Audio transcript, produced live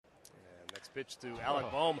pitch to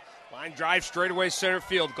Alec Bohm. Line drive straightaway center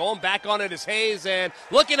field. Going back on it is Hayes, and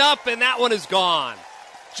looking up, and that one is gone.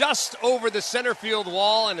 Just over the center field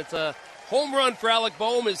wall, and it's a home run for Alec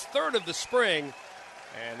Bohm, his third of the spring.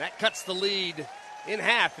 And that cuts the lead in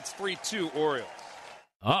half. It's 3-2 Orioles.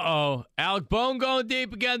 Uh-oh. Alec Bohm going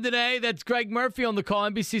deep again today. That's Greg Murphy on the call.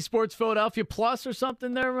 NBC Sports Philadelphia Plus or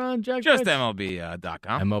something there, Jack? Just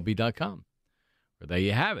MLB.com. MLB.com. Well, there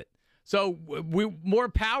you have it. So more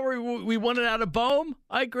power we wanted out of Bohm,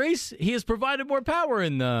 Grace. He has provided more power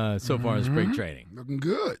in so far in spring training. Looking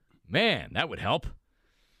good. Man, that would help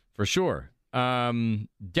for sure.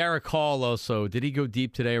 Derek Hall also, did he go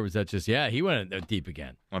deep today or was that just, he went deep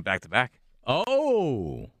again. Went back-to-back.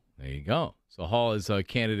 Oh, there you go. So Hall is a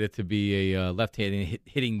candidate to be a left-handed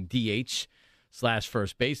hitting DH /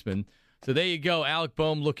 first baseman. So there you go. Alec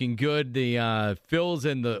Bohm looking good. The Phils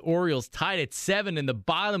and the Orioles tied at 7 in the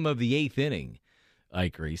bottom of the 8th inning.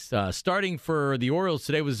 Grace. Starting for the Orioles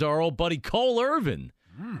today was our old buddy Cole Irvin,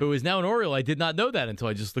 who is now an Oriole. I did not know that until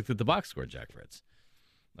I just looked at the box score, Jack Fritz.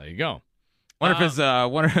 There you go. One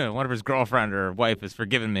of his girlfriend or wife has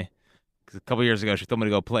forgiven me. Because a couple years ago, she told me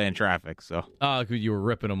to go play in traffic. So. You were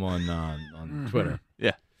ripping him on Twitter.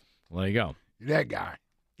 Yeah. Well, there you go. That guy.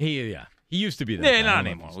 He used to be that. Yeah, guy. not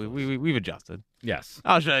anymore. We've adjusted. Yes.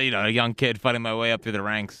 I was a young kid fighting my way up through the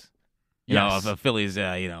ranks. You know, of Phillies,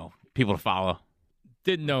 people to follow.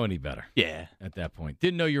 Didn't know any better. Yeah. At that point.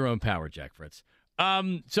 Didn't know your own power, Jack Fritz.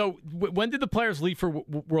 So when did the players leave for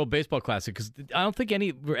World Baseball Classic? Because I don't think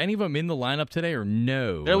were any of them in the lineup today or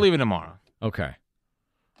no? They're leaving tomorrow. Okay.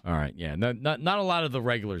 All right. Yeah. Not a lot of the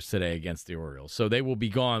regulars today against the Orioles. So they will be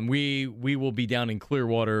gone. We will be down in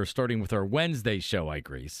Clearwater starting with our Wednesday show,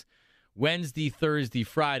 Grace. Wednesday, Thursday,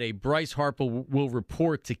 Friday. Bryce Harper will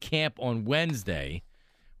report to camp on Wednesday.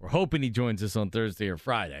 We're hoping he joins us on Thursday or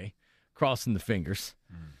Friday. Crossing the fingers.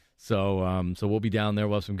 So we'll be down there.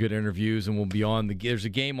 We'll have some good interviews, and we'll be on there's a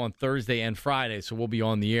game on Thursday and Friday, so we'll be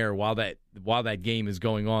on the air while that game is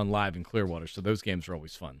going on live in Clearwater. So those games are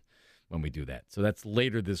always fun when we do that. So that's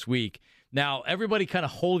later this week. Now, everybody kind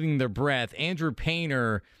of holding their breath. Andrew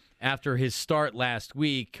Painter, after his start last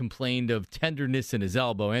week, complained of tenderness in his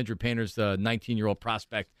elbow. Andrew Painter's the 19-year-old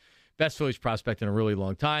prospect, best Phillies prospect in a really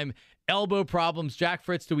long time. Elbow problems. Jack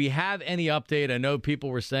Fritz, do we have any update? I know people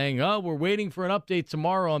were saying, we're waiting for an update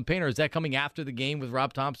tomorrow on Painter. Is that coming after the game with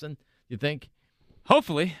Rob Thompson, you think?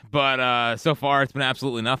 Hopefully, but so far it's been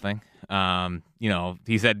absolutely nothing. They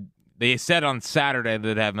said on Saturday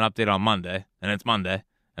they'd have an update on Monday, and it's Monday,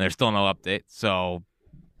 and there's still no update. So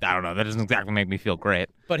I don't know. That doesn't exactly make me feel great.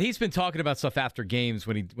 But he's been talking about stuff after games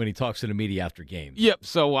when he talks to the media after games. Yep.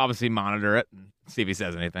 So we'll obviously monitor it and see if he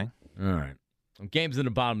says anything. All right. Game's in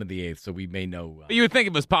the bottom of the 8th, so we may know. But you would think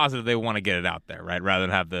it was positive they want to get it out there, right? Rather than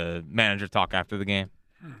have the manager talk after the game.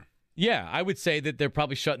 Yeah, I would say that they're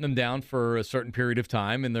probably shutting them down for a certain period of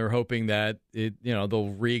time, and they're hoping that they'll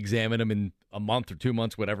re-examine him in a month or 2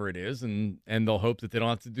 months, whatever it is, and they'll hope that they don't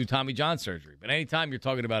have to do Tommy John surgery. But anytime you're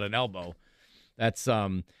talking about an elbow, that's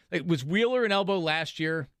was Wheeler an elbow last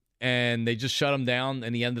year, and they just shut him down,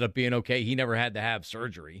 and he ended up being okay. He never had to have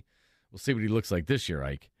surgery. We'll see what he looks like this year,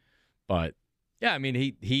 Ike. But yeah, I mean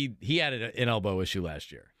he had an elbow issue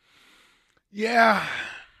last year. Yeah,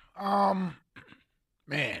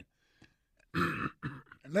 man.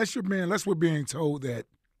 Unless we're being told that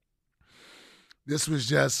this was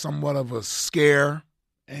just somewhat of a scare,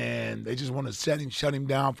 and they just want to shut him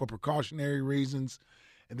down for precautionary reasons,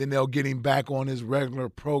 and then they'll get him back on his regular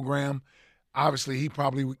program. Obviously, he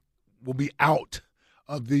probably will be out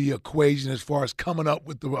of the equation as far as coming up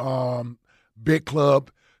with the big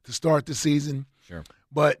club to start the season. Sure,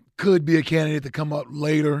 but could be a candidate to come up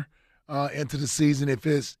later into the season if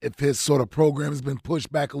his sort of program has been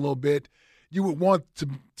pushed back a little bit. You would want to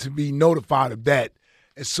be notified of that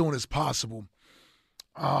as soon as possible.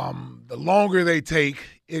 The longer they take,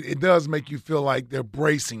 it does make you feel like they're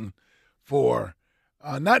bracing for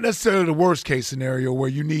not necessarily the worst case scenario where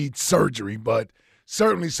you need surgery, but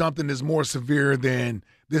certainly something that's more severe than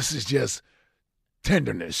this is just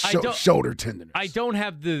tenderness, shoulder tenderness. I don't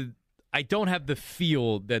have the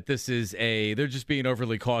feel that this is they're just being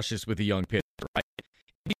overly cautious with a young pitcher, right?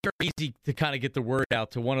 It'd be very easy to kind of get the word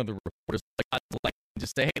out to one of the reporters, like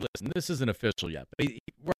just say, hey, listen, this isn't official yet, but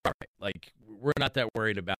we're all right. Like, we're not that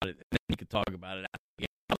worried about it, and then you could talk about it after the game.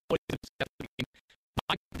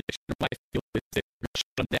 My prediction, my feel is that they're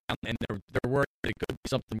shut them down, and they're worried that it could be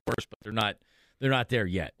something worse, but they're not there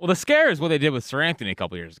yet. Well, the scare is what they did with Sir Anthony a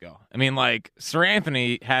couple years ago. I mean, like, Sir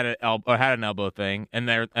Anthony had an elbow thing,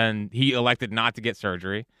 and he elected not to get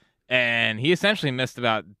surgery, and he essentially missed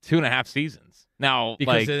about 2.5 seasons. Now,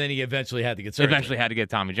 because then he eventually had to get surgery. Eventually had to get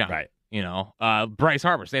Tommy John. Right. Bryce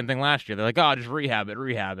Harper, same thing last year. They're like, oh, just rehab it,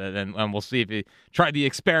 and we'll see if he tried the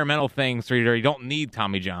experimental things where you don't need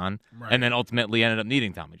Tommy John, Right. and then ultimately ended up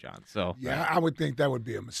needing Tommy John. So Yeah, I would think that would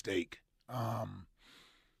be a mistake.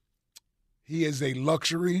 He is a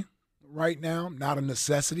luxury right now, not a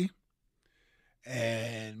necessity.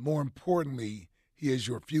 And more importantly, he is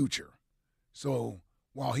your future. So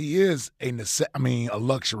while he is a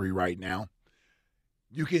luxury right now,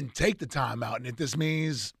 you can take the time out. And if this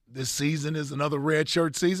means this season is another red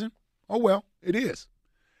shirt season, oh, well, it is.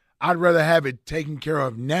 I'd rather have it taken care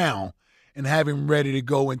of now and have him ready to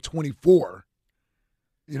go in 24,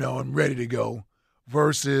 and ready to go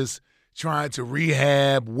versus trying to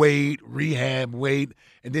rehab, wait,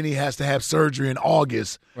 and then he has to have surgery in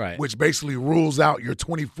August, Right. which basically rules out your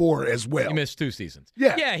 24 as well. He missed 2 seasons.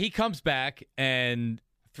 Yeah. Yeah, he comes back and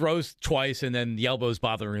throws twice, and then the elbow's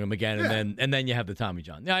bothering him again, and then you have the Tommy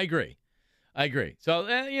John. Yeah, I agree. So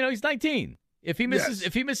he's 19. If he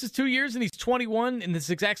misses 2 years and he's 21 in this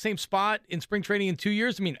exact same spot in spring training in 2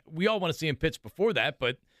 years, I mean, we all want to see him pitch before that,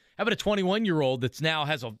 but how about a 21-year-old that's now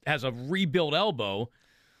has a rebuilt elbow?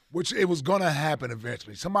 Which it was going to happen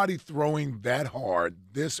eventually. Somebody throwing that hard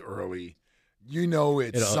this early,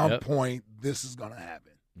 at some point this is going to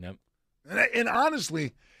happen. Yep. And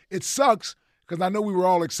honestly, it sucks because I know we were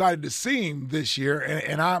all excited to see him this year,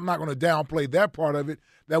 and I'm not going to downplay that part of it.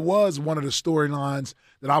 That was one of the storylines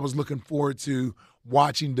that I was looking forward to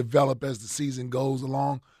watching develop as the season goes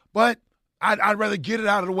along. But I'd rather get it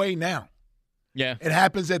out of the way now. Yeah. It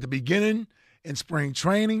happens at the beginning in spring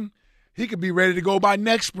training. He could be ready to go by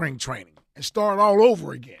next spring training and start all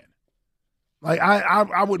over again. Like,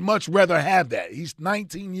 I would much rather have that. He's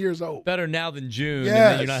 19 years old. Better now than June, Yes. and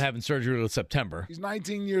then you're not having surgery until September. He's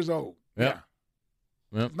 19 years old. Yep.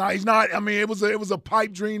 Yeah. Yep. No, he's not. I mean, it was a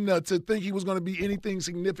pipe dream to think he was going to be anything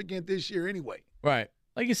significant this year anyway. Right.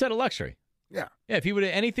 Like you said, a luxury. Yeah. Yeah, if he would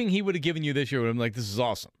have anything he would have given you this year would have been like, this is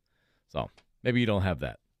awesome. So maybe you don't have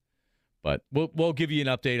that. But we'll give you an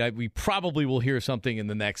update. We probably will hear something in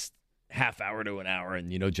the next half hour to an hour,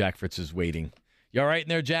 and Jack Fritz is waiting. You all right in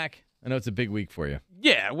there, Jack? I know it's a big week for you.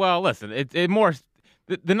 yeah, well, listen, it more.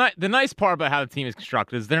 The nice part about how the team is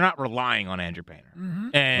constructed is they're not relying on Andrew Painter,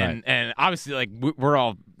 and obviously, like, we're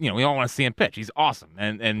all we all want to see him pitch. He's awesome,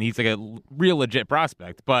 and he's like a real legit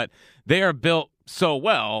prospect. But they are built so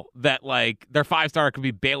well that, like, their 5-star could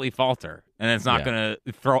be Bailey Falter, and it's not going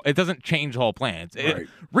to throw. It doesn't change the whole plan.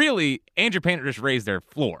 Really, Andrew Painter just raised their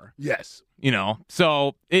floor. Yes.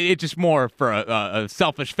 So it's just more for a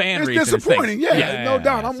selfish fan It's reason. disappointing. Yeah, no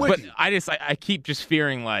doubt. I'm with But you. I keep just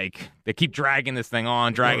fearing like they keep dragging this thing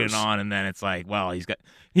on, and then it's like, well,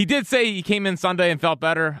 he did say he came in Sunday and felt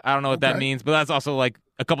better. I don't know what that means, but that's also like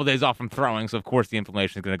a couple days off from throwing, so of course the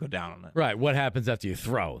inflammation is going to go down on it. Right. What happens after you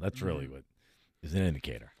throw? That's really what is an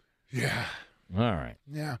indicator. Yeah. All right.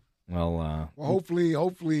 Yeah. Well, hopefully,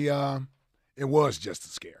 it was just a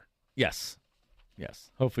scare. Yes.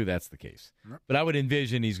 Hopefully that's the case. But I would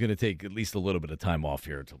envision he's going to take at least a little bit of time off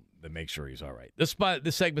here to make sure he's all right. This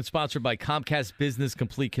segment sponsored by Comcast Business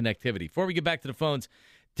Complete Connectivity. Before we get back to the phones,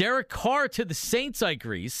 Derek Carr to the Saints, Ike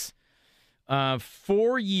Reese.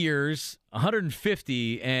 4 years,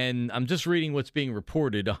 150, and I'm just reading what's being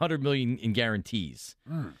reported. $100 million in guarantees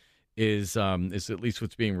is at least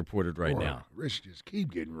what's being reported right now. Rich just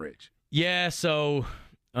keep getting rich. Yeah. So,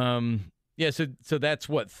 so that's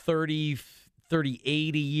what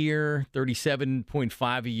 38 a year,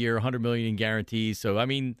 37.5 a year, $100 million in guarantees. So, I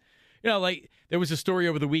mean, like there was a story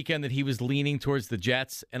over the weekend that he was leaning towards the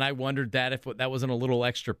Jets, and I wondered that if that wasn't a little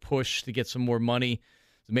extra push to get some more money.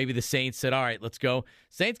 So maybe the Saints said, all right, let's go.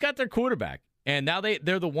 Saints got their quarterback, and now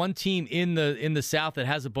they're the one team in the South that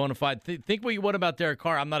has a bona fide. Think what you want about Derek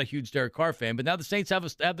Carr. I'm not a huge Derek Carr fan, but now the Saints have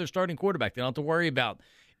their starting quarterback. They don't have to worry about,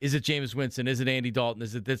 is it Jameis Winston? Is it Andy Dalton?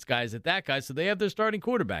 Is it this guy? Is it that guy? So they have their starting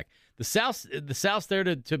quarterback. The South's there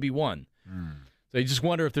to be won. So you just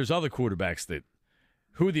wonder if there's other quarterbacks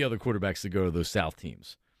who are the other quarterbacks that go to those South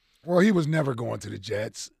teams? Well, he was never going to the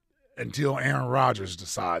Jets until Aaron Rodgers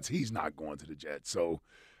decides he's not going to the Jets. So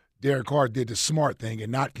Derek Carr did the smart thing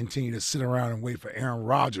and not continue to sit around and wait for Aaron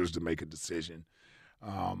Rodgers to make a decision.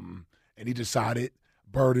 And he decided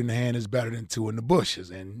bird in the hand is better than two in the bushes,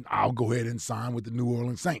 and I'll go ahead and sign with the New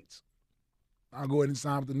Orleans Saints.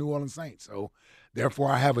 So,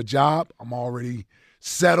 therefore, I have a job. I'm already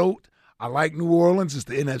settled. I like New Orleans. It's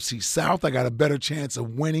the NFC South. I got a better chance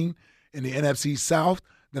of winning in the NFC South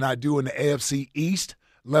than I do in the AFC East,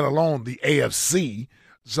 let alone the AFC.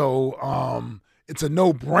 So, it's a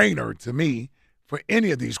no-brainer to me for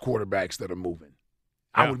any of these quarterbacks that are moving.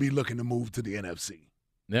 I would be looking to move to the NFC.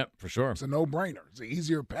 Yep, for sure. It's a no-brainer. It's an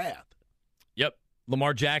easier path. Yep.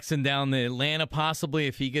 Lamar Jackson down to Atlanta possibly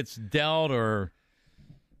if he gets dealt, or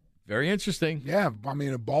very interesting. Yeah, I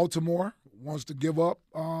mean, if Baltimore wants to give up,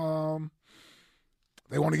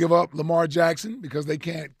 they want to give up Lamar Jackson because they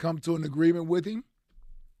can't come to an agreement with him.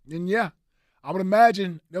 And yeah, I would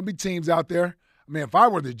imagine there'll be teams out there. I mean, if I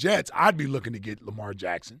were the Jets, I'd be looking to get Lamar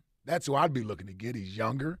Jackson. That's who I'd be looking to get. He's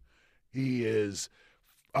younger. He is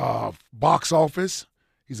box office.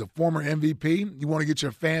 He's a former MVP. You want to get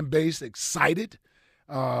your fan base excited.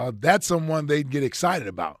 That's someone they'd get excited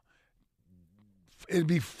about. It'd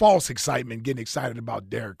be false excitement getting excited about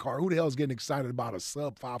Derek Carr. Who the hell is getting excited about a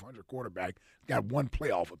sub-500 quarterback got one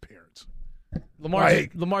playoff appearance?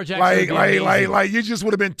 Lamar Jackson. Like you just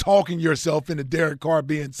would have been talking yourself into Derek Carr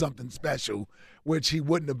being something special, which he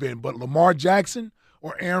wouldn't have been. But Lamar Jackson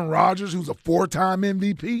or Aaron Rodgers, who's a 4-time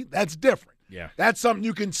MVP, that's different. Yeah. That's something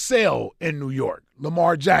you can sell in New York.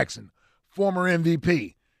 Lamar Jackson, former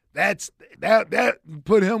MVP. That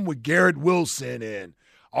put him with Garrett Wilson and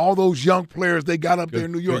all those young players they got up there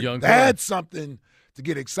in New York. That's something to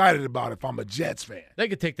get excited about if I'm a Jets fan. They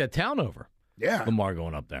could take that town over. Yeah. Lamar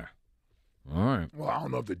going up there. All right. Well, I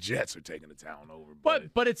don't know if the Jets are taking the town over.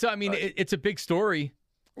 But it's, I mean, it's a big story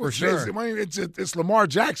for sure. It's Lamar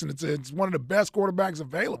Jackson. It's one of the best quarterbacks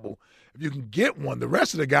available. If you can get one, the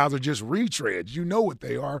rest of the guys are just retreads. You know what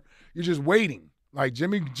they are. You're just waiting. Like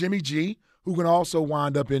Jimmy G, who can also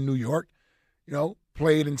wind up in New York,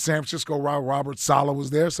 played in San Francisco while Robert Saleh was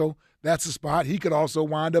there, so that's a spot. He could also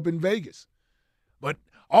wind up in Vegas. But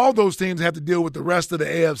all those teams have to deal with the rest of the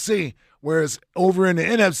AFC, whereas over in the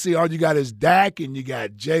NFC, all you got is Dak and you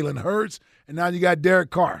got Jalen Hurts, and now you got Derek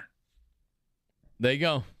Carr. There you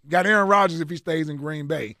go. You got Aaron Rodgers if he stays in Green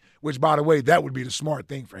Bay, which, by the way, that would be the smart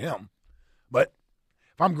thing for him. But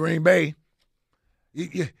if I'm Green Bay,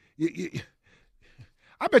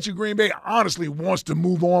 I bet you Green Bay honestly wants to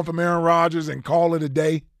move on from Aaron Rodgers and call it a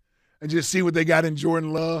day and just see what they got in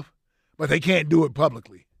Jordan Love, but they can't do it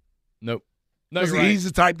publicly. Nope. No, Because he's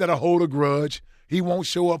the type that'll hold a grudge. He won't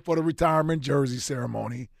show up for the retirement jersey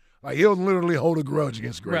ceremony. Like, he'll literally hold a grudge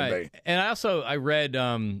against Green Bay. And I read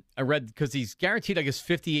because he's guaranteed, I guess,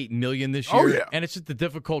 $58 million this year. Oh, yeah. And it's just a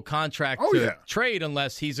difficult contract to trade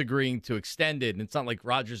unless he's agreeing to extend it. And it's not like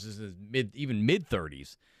Rodgers is in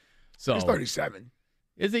mid-30s. So he's 37.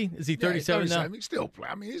 Is he? Is he 37 now? He's still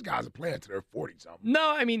playing. I mean, these guys are playing to their 40-something.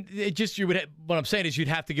 No, I mean, what I'm saying is you'd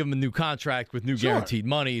have to give him a new contract with new guaranteed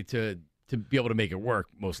money to be able to make it work,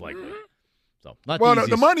 most likely. Mm-hmm. So,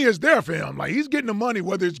 the money is there for him. Like, he's getting the money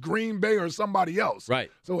whether it's Green Bay or somebody else.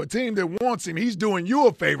 Right. So a team that wants him, he's doing you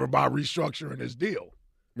a favor by restructuring his deal.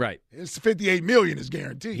 Right. It's $58 million is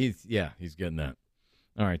guaranteed. He's getting that.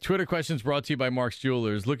 All right. Twitter questions brought to you by Mark's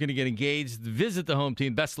Jewelers. Looking to get engaged? Visit the home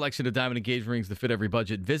team. Best selection of diamond engagement rings to fit every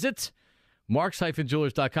budget. Visit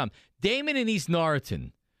marks-jewelers.com. Damon in East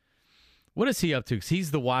Norriton. What is he up to? Because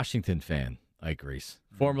he's the Washington fan, Ike Reese,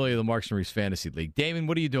 formerly of the Marks and Reese Fantasy League. Damon,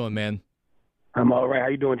 what are you doing, man? I'm all right. How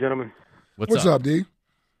you doing, gentlemen? What's up, D?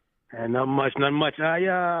 And not much.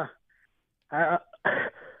 I it's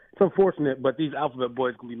unfortunate, but these alphabet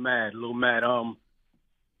boys can be mad, a little mad.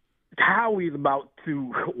 Howie's about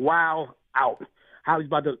to wow out. Howie's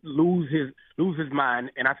about to lose his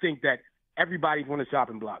mind, and I think that everybody's on the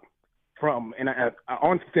chopping block. I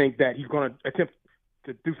honestly think that he's going to attempt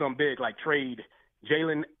to do something big, like trade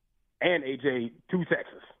Jalen and AJ to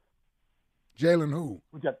Texas. Jalen who?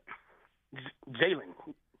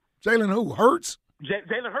 Jalen who? Hurts?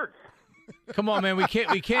 Jalen Hurts. Come on, man. We can't,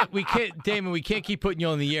 Damon, we can't keep putting you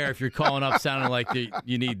on the air if you're calling up sounding like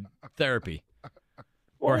you need therapy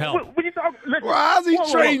or help. What you talking? Listen, how's he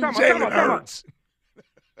trading Jalen Hurts?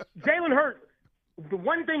 Jalen Hurts, the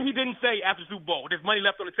one thing he didn't say after Super Bowl, there's money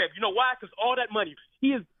left on the table. You know why? Because all that money,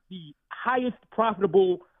 he is the highest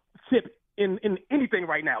profitable tip in anything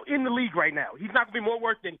right now, in the league right now. He's not going to be more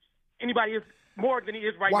worth than anybody is. More than he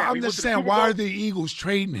is right now. I'm just saying, why are the Eagles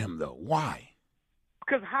trading him, though? Why?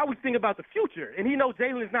 Because Howie's thinking about the future, and he knows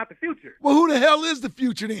Jalen is not the future. Well, who the hell is the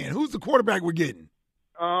future then? Who's the quarterback we're getting?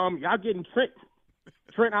 Y'all getting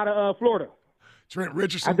Trent out of Florida. Trent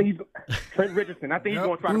Richardson? I think he's Trent Richardson. I think he's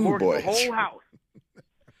going to try to mortgage the whole house.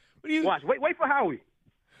 Watch. Wait for Howie.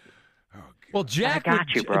 Well, Jack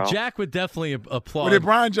would definitely applaud. Well, did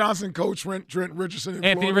Brian Johnson coach Trent Richardson?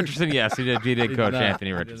 Anthony Richardson, yes, he did coach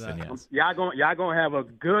Anthony Richardson, yes. Y'all gonna have a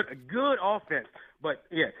good offense, but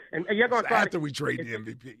yeah, and y'all gonna try after we trade the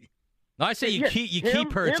MVP. No, I say you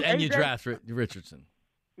keep Hurts and you draft Richardson.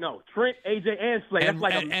 No, Trent, AJ, and Slay.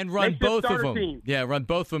 And run both of them. Team. Yeah, run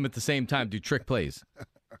both of them at the same time. Do trick plays.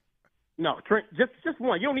 No, Trent, just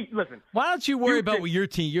one. You don't need listen. Why don't you worry about what your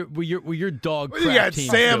team, your dog? You got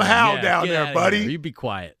Sam Howell down there, buddy. You be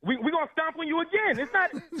quiet. We gonna stomp stomp on you again. It's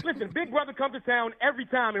not. Listen, Big Brother comes to town every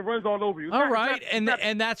time and runs all over you. All right, and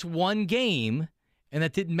that's one game, and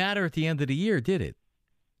that didn't matter at the end of the year, did it?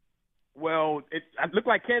 Well, it looked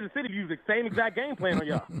like Kansas City used the same exact game plan on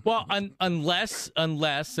y'all. Well, unless, and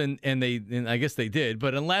I guess they did,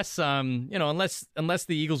 but unless the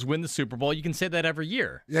Eagles win the Super Bowl, you can say that every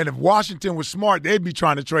year. Yeah, and if Washington was smart, they'd be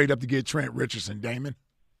trying to trade up to get Trent Richardson, Damon.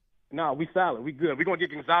 No, we solid. We good. We're going to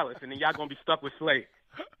get Gonzalez, and then y'all going to be stuck with Slade.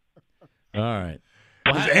 All right.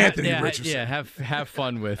 Well, Anthony Richardson. Yeah, have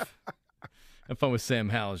fun with Sam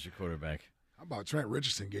Howell as your quarterback. How about Trent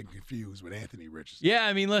Richardson getting confused with Anthony Richardson? Yeah,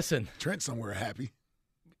 I mean, listen. Trent's somewhere happy.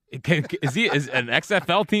 Is an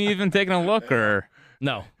XFL team even taking a look, or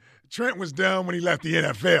no? Trent was done when he left the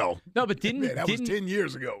NFL. No, but that was 10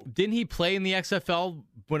 years ago. Didn't he play in the XFL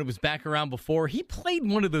when it was back around before? He played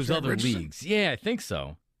one of those Trent other Richardson? leagues. Yeah, I think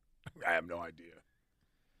so. I have no idea.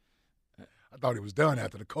 I thought he was done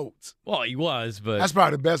after the Colts. Well, he was, but That's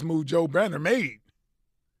probably the best move Joe Banner made.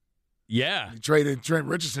 yeah, He traded Trent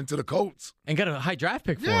Richardson to the Colts. and got a high draft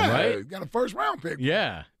pick for Yeah, him, right? he got a first-round pick.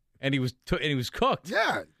 Yeah, and he was cooked.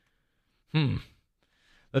 Yeah.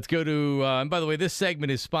 Let's go to. And by the way, this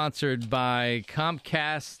segment is sponsored by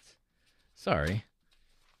Comcast. Sorry.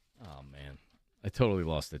 Oh man, I totally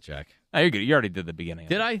lost it, Jack. oh, you're good. You already did the beginning.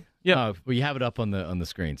 Did I? Yeah. Well, you have it up on the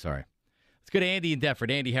screen. Sorry. Let's go to Andy in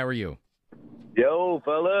Deptford. Andy, how are you? Yo,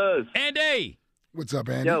 fellas. Andy. What's up,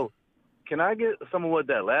 Andy? Yo, can I get some of what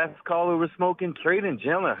that last caller was smoking? Trading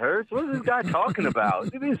Jalen Hurts? What is this guy talking about?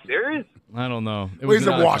 Is he being serious? I don't know. It Well, he's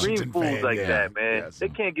a not- Washington Green fools fan, like yeah. that, man. Yes. They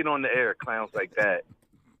can't get on the air, clowns like that.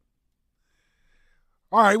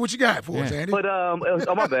 All right, what you got for us, Yeah. Andy? But oh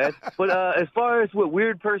my bad. But as far as with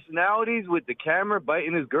weird personalities, with the camera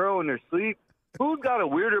biting his girl in her sleep, who's got a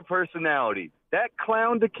weirder personality? That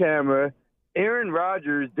clown to camera, Aaron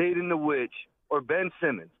Rodgers dating the witch, or Ben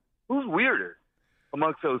Simmons? Who's weirder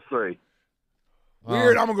amongst those three?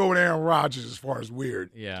 Weird. I'm gonna go with Aaron Rodgers as far as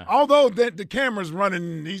weird. Yeah. Although the camera's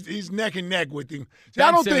running, he's neck and neck with him. See, Ben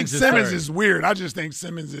I don't think Simmons is Simmons third. is weird. I just think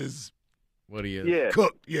Simmons is What are you? Yeah.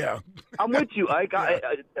 cooked. Yeah. I'm with you, Ike.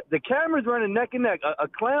 The camera's running neck and neck. A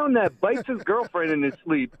clown that bites his girlfriend in his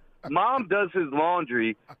sleep, mom does his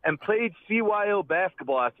laundry, and played CYO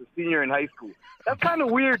basketball as a senior in high school. That's kind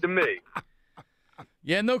of weird to me.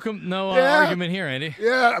 Yeah. No Yeah. argument here, Andy.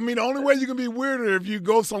 Yeah, I mean, the only way you can be weirder if you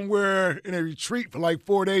go somewhere in a retreat for like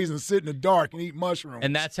 4 days and sit in the dark and eat mushrooms.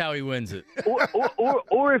 And that's how he wins it.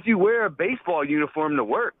 Or if you wear a baseball uniform to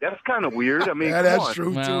work. That's kind of weird. I mean, yeah, come that's on.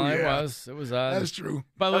 true, Well, too. Yeah. it was odd. That's true.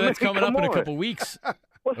 By the way, I that's mean, coming up come in a on. couple weeks.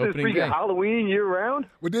 What's this Opening freaking day. Halloween year-round?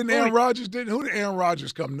 But didn't Aaron Rodgers, who did Aaron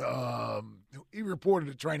Rodgers come to? He reported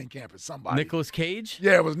at training camp as somebody. Nicolas Cage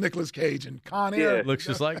Yeah, it was Nicolas Cage and Con Air. Yeah. looks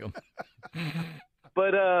just like him.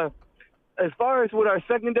 But as far as with our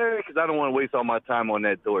secondary, because I don't want to waste all my time on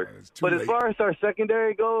that door. It's too But as late. far as our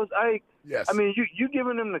secondary goes, Yes. I mean, you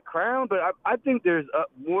giving them the crown, but I think there's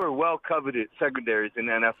more well-coveted secondaries in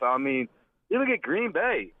the NFL. I mean, you look at Green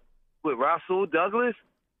Bay with Rasul Douglas,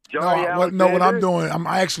 Jari Alexander. What I'm doing, I'm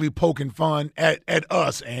actually poking fun at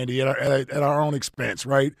us, Andy, at our own expense,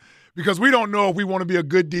 right? Because we don't know if we want to be a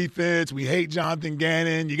good defense. We hate Jonathan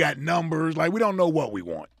Gannon. You got numbers. Like, we don't know what we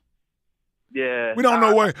want. Yeah. We don't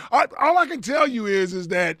know what. All I can tell you is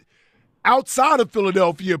that outside of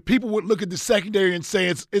Philadelphia, people would look at the secondary and say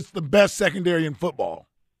it's the best secondary in football.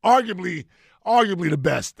 Arguably the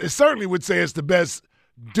best. They certainly would say it's the best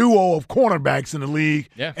duo of cornerbacks in the league.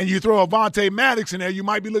 Yeah. And you throw Avonte Maddox in there, you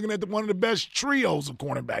might be looking at one of the best trios of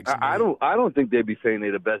cornerbacks. In the league. I don't think they'd be saying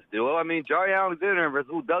they're the best duo. I mean, Jari Alexander and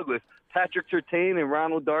Rasul Douglas, Patrick Surtain and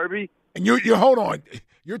Ronald Darby. And you hold on,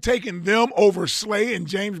 you're taking them over Slay and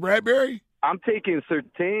James Bradbury? I'm taking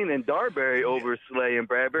Surtain and Darby over Slay and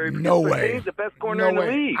Bradbury. Because No way. Surtain's the best corner in the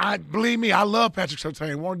league. Believe me, I love Patrick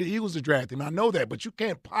Surtain. Wanted the Eagles to draft him. I know that, but you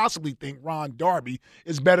can't possibly think Ron Darby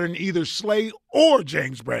is better than either Slay or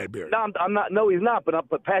James Bradbury. No, I'm not. No, he's not. But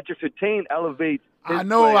Patrick Surtain elevates. his I play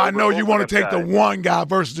know over you both want of to them take the guys. one guy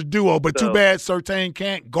versus the duo, but too So- bad Surtain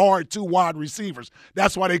can't guard two wide receivers.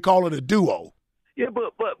 That's why they call it a duo. Yeah,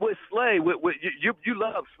 but with Slay, you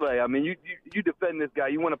love Slay. I mean, you defend this guy.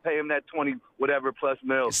 You want to pay him that 20 whatever plus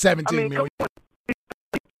mil. 17 I mean, million.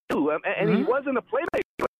 come on, and he wasn't a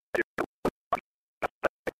playmaker.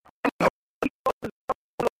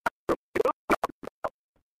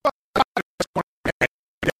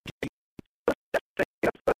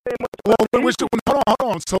 Well, hold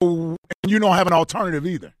on. So you don't have an alternative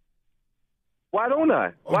either. Why don't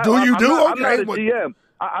I? Why, Do you I'm do? Not, I'm Okay, not a but- GM.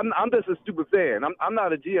 I'm just a stupid fan. I'm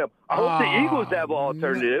not a GM. I hope the Eagles have an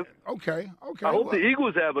alternative. Okay. I hope the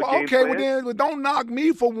Eagles have a game Okay, plan. well, don't knock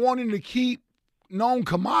me for wanting to keep known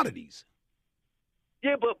commodities.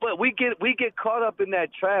 Yeah, but we get caught up in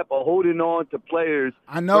that trap of holding on to players.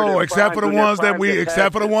 I know, except for the ones that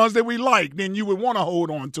we like. Then you would want to hold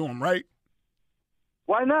on to them, right?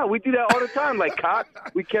 Why not? We do that all the time. Like Cox,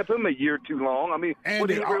 we kept him a year too long. I mean, what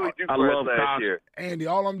did he really do for us last year? Andy,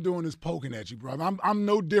 all I'm doing is poking at you, brother. I'm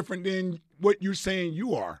no different than what you're saying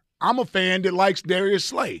you are. I'm a fan that likes Darius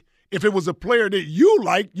Slay. If it was a player that you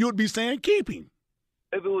liked, you'd be saying keep him.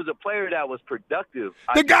 If it was a player that was productive.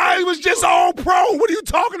 The guy was just all pro. What are you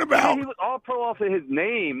talking about? He was all pro off of his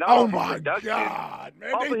name, not oh, off my of production. God,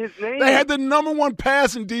 man. Off of his name. They had the number one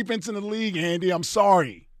passing defense in the league, Andy. I'm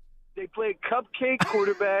sorry. They played cupcake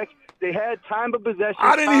quarterback. They had time of possession.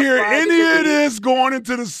 I didn't hear any of this going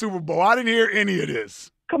into the Super Bowl. I didn't hear any of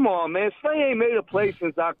this. Come on, man. Slay ain't made a play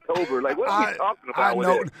since October. Like, what are we talking about? I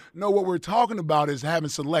know. No, what we're talking about is having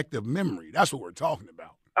selective memory. That's what we're talking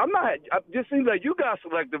about. It just seems like you got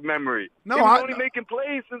selective memory. No, he was only making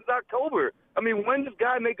plays since October. I mean, when does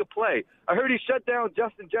guy make a play? I heard he shut down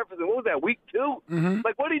Justin Jefferson. What was that, week 2? Mm-hmm.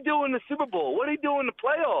 Like, what did he do in the Super Bowl? What did he do in the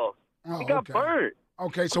playoffs? He got burned.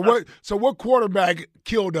 Okay, so what quarterback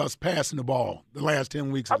killed us passing the ball the last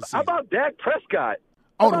 10 weeks of the season? How about Dak Prescott?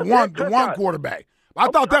 The one quarterback. I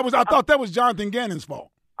thought that was Jonathan Gannon's fault.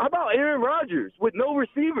 How about Aaron Rodgers with no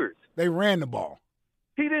receivers? They ran the ball.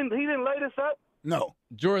 He didn't light us up? No.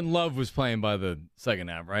 Jordan Love was playing by the second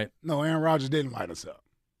half, right? No, Aaron Rodgers didn't light us up.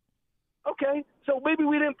 Okay, so maybe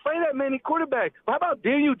we didn't play that many quarterbacks. How about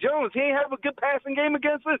Daniel Jones? He ain't have a good passing game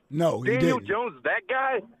against us? No, he Daniel didn't. Jones, that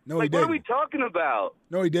guy? No, he didn't. What are we talking about?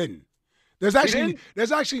 No, he didn't. There's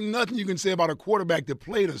actually nothing you can say about a quarterback that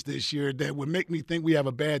played us this year that would make me think we have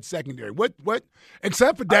a bad secondary. What?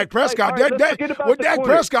 Except for Dak Prescott. Dak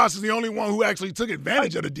Prescott is the only one who actually took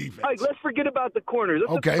advantage of the defense. All right, let's forget about the corners.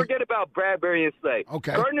 Let's forget about Bradbury and Slay.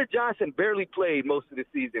 Okay. Gardner Johnson barely played most of the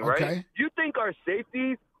season, right? Okay. You think our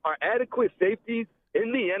safeties are adequate safeties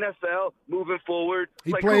in the NFL moving forward?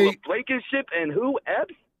 He played Blankenship and who?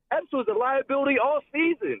 Epps? Epps was a liability all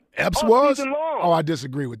season. Epps all was? Season long. Oh, I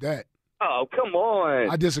disagree with that. Oh, come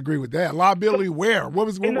on. I disagree with that. Liability where? What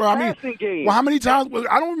was in the passing game? Well, how many times?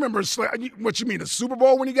 I don't remember. What you mean, the Super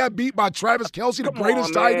Bowl when he got beat by Travis Kelce, the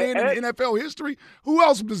greatest tight end in NFL history? Who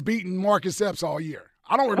else was beating Marcus Epps all year?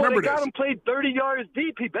 I don't remember they got this. him played 30 yards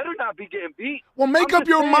deep. He better not be getting beat. Well, make up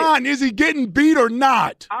your mind. Is he getting beat or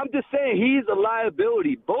not? I'm just saying he's a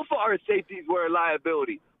liability. Both of our safeties were a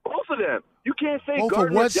liability. Both of them. You can't say Both Gardner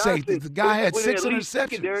of what Johnson. safety? The guy had 6 interceptions.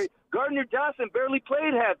 Secondary. Gardner Johnson barely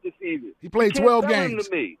played half the season. He played 12 games.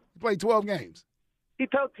 He played 12 games. He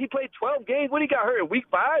played 12 games. When he got hurt in week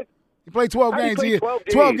 5? He played 12 games. He played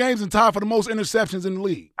 12 games and tied for the most interceptions in the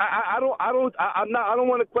league. I don't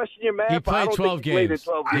want to question your math. He played 12 games.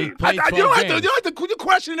 You don't have to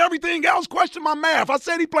question everything else. Question my math. I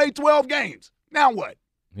said he played 12 games. Now what?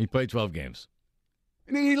 He played 12 games.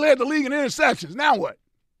 And then he led the league in interceptions. Now what?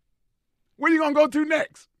 Where are you going to go to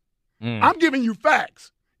next? I'm giving you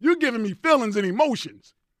facts. You're giving me feelings and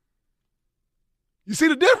emotions. You see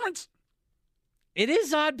the difference? It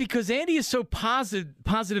is odd because Andy is so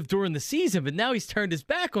positive during the season, but now he's turned his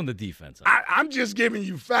back on the defense. I'm just giving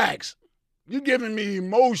you facts. You're giving me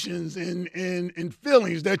emotions and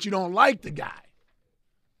feelings that you don't like the guy.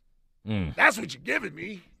 That's what you're giving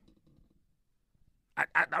me.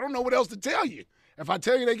 I don't know what else to tell you. If I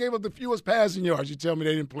tell you they gave up the fewest passing yards, you tell me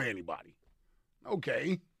they didn't play anybody.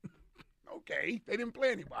 Okay, they didn't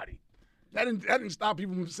play anybody. That didn't stop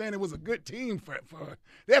people from saying it was a good team.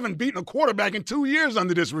 They haven't beaten a quarterback in 2 years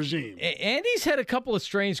under this regime. Andy's had a couple of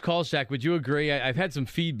strange calls, Jack. Would you agree? I've had some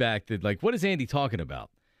feedback that, like, what is Andy talking about?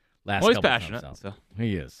 He's passionate. So.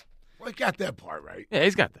 He is. Well, he got that part right. Yeah,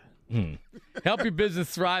 he's got that. Help your business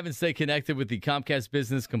thrive and stay connected with the Comcast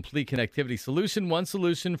Business Complete Connectivity Solution. One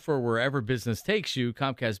solution for wherever business takes you.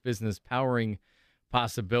 Comcast Business, powering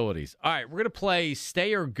possibilities. All right, we're going to play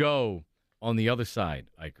Stay or Go on the other side,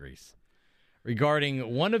 Ike Reese,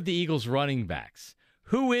 regarding one of the Eagles' running backs.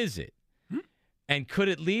 Who is it? And could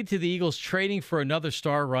it lead to the Eagles trading for another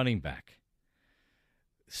star running back?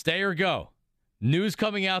 Stay or go. News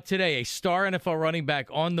coming out today, a star NFL running back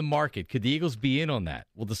on the market. Could the Eagles be in on that?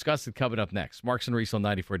 We'll discuss it coming up next. Marks and Reese on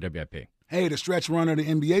 94 WIP. Hey, the stretch run of the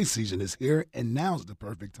NBA season is here, and now's the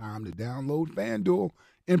perfect time to download FanDuel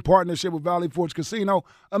in partnership with Valley Forge Casino,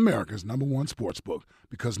 America's #1 sportsbook,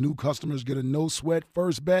 because new customers get a no-sweat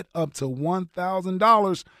first bet up to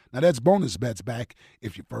 $1,000. Now, that's bonus bets back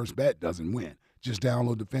if your first bet doesn't win. Just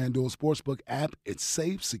download the FanDuel Sportsbook app. It's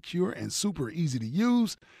safe, secure, and super easy to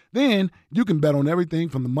use. Then you can bet on everything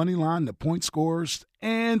from the money line to point scores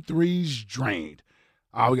and threes drained.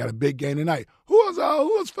 We got a big game tonight. Who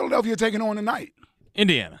is Philadelphia taking on tonight?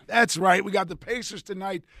 Indiana. That's right. We got the Pacers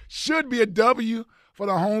tonight. Should be a W for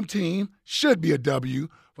the home team. Should be a W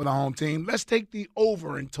for the home team. Let's take the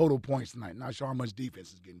over in total points tonight. Not sure how much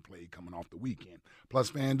defense is getting played coming off the weekend. Plus,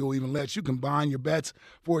 FanDuel even lets you combine your bets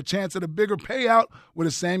for a chance at a bigger payout with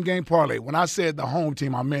a same-game parlay. When I said the home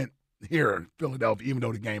team, I meant here in Philadelphia, even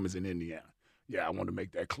though the game is in Indiana. Yeah, I wanted to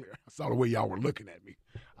make that clear. I saw the way y'all were looking at me.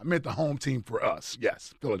 I meant the home team for us.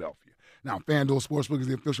 Yes, Philadelphia. Now, FanDuel Sportsbook is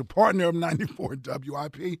the official partner of 94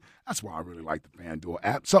 WIP. That's why I really like the FanDuel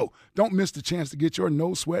app. So don't miss the chance to get your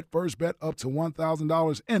no-sweat first bet up to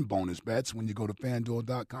 $1,000 in bonus bets when you go to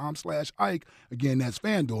FanDuel.com/Ike. Again, that's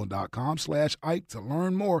FanDuel.com/Ike to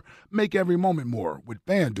learn more. Make every moment more with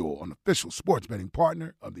FanDuel, an official sports betting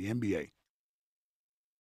partner of the NBA.